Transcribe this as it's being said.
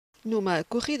Numa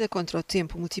corrida contra o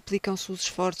tempo, multiplicam-se os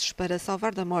esforços para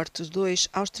salvar da morte os 2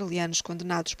 australianos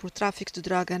condenados por tráfico de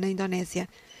droga na Indonésia.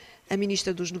 A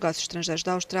Ministra dos Negócios Estrangeiros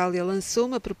da Austrália lançou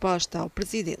uma proposta ao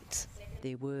Presidente.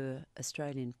 There were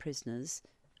Australian prisoners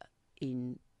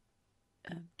in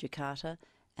Jakarta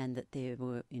and that there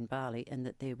were in Bali and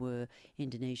that there were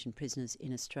Indonesian prisoners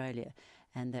in Australia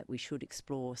and that we should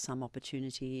explore some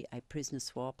opportunity, a prisoner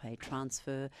swap, a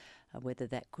transfer, whether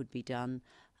that could be done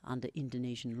under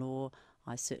Indonesian law.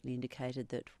 I certainly indicated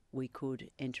that we could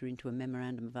enter into a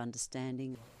memorandum of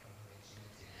understanding.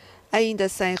 Ainda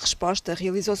sem resposta,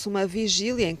 realizou-se uma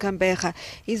vigília em Canberra,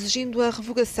 exigindo a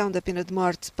revogação da pena de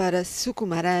morte para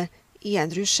Sukumaran e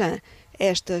Andrew Chan.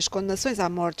 Estas condenações à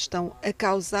morte estão a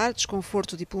causar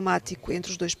desconforto diplomático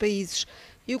entre os dois países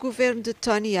e o governo de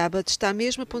Tony Abbott está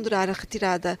mesmo a ponderar a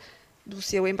retirada do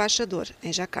seu embaixador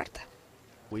em Jakarta.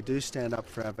 We do stand up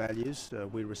for our values.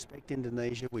 We respect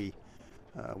Indonesia. We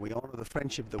honour the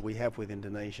friendship that we have with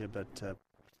Indonesia, but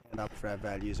stand up for our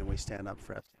values and we stand up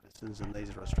for our citizens, and these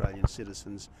are Australian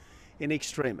citizens in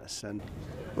extremis.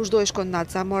 Os 2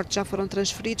 condenados à morte já foram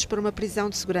transferidos para uma prisão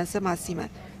de segurança máxima.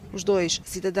 Os 2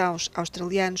 cidadãos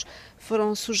australianos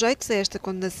foram sujeitos a esta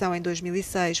condenação em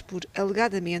 2006 por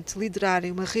alegadamente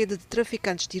liderarem uma rede de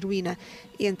traficantes de heroína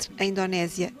entre a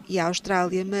Indonésia e a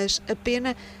Austrália, mas a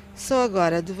pena só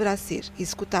agora deverá ser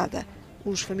executada.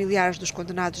 Os familiares dos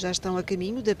condenados já estão a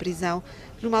caminho da prisão,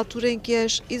 numa altura em que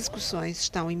as execuções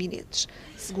estão iminentes.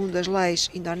 Segundo as leis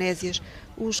indonésias,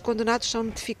 os condenados são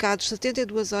notificados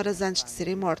 72 horas antes de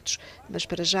serem mortos, mas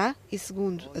para já, e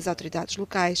segundo as autoridades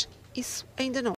locais, isso ainda não